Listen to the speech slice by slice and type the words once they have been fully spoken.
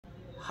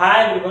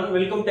Hi everyone,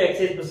 welcome to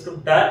Exercise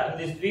Prescriptor. In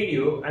this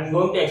video, I am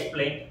going to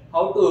explain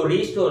how to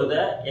restore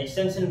the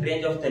extension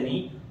range of the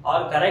knee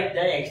or correct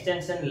the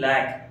extension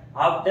lag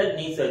after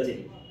knee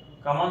surgery.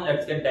 Come on,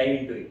 let's get dive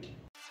into it.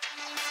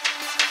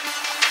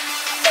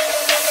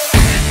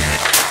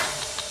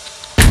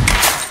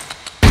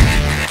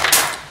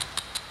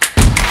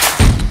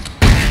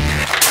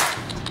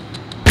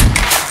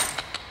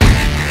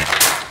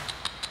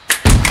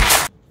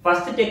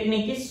 First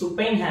technique is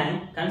supine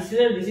hang.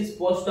 Consider this is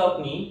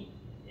post-op knee.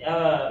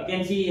 You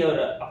can see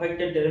your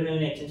affected terminal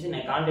knee extension.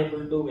 I can't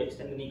able to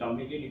extend the knee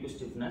completely due to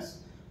stiffness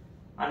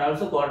and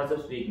also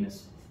quadriceps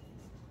weakness.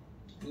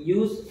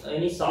 Use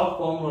any soft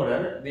foam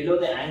roller below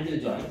the ankle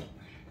joint.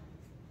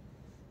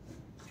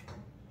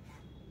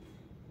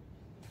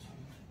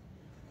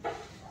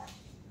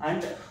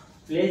 And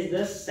place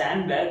the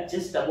sandbag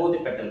just above the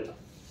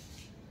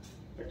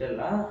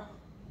patella.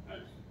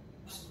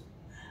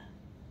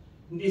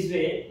 In this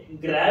way,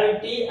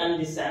 gravity and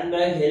the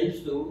sandbag helps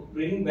to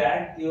bring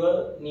back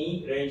your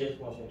knee range of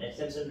motion,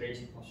 extension range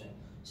of motion.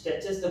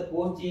 Stretches the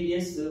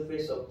posterior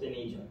surface of the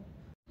knee joint.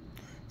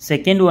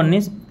 Second one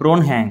is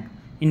prone hang.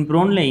 In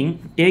prone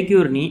lying, take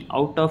your knee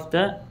out of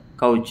the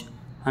couch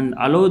and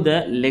allow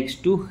the legs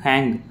to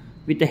hang.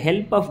 With the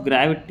help of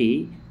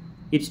gravity,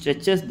 it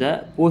stretches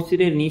the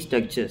posterior knee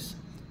structures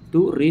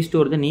to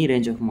restore the knee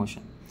range of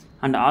motion.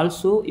 And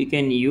also, you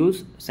can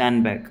use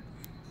sandbag.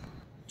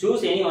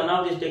 Choose any one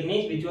of these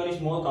techniques, which one is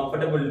more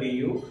comfortable to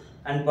you,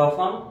 and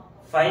perform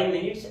 5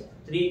 minutes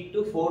 3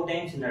 to 4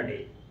 times in a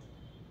day.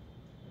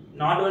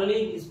 Not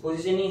only this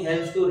positioning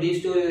helps to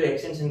restore your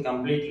extension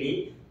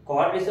completely,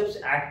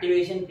 quadriceps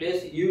activation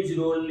plays a huge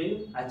role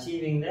in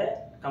achieving the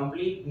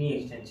complete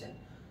knee extension.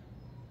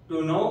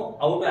 To know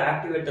how to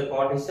activate the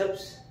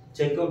quadriceps,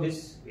 check out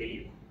this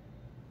video.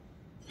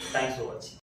 Thanks for watching.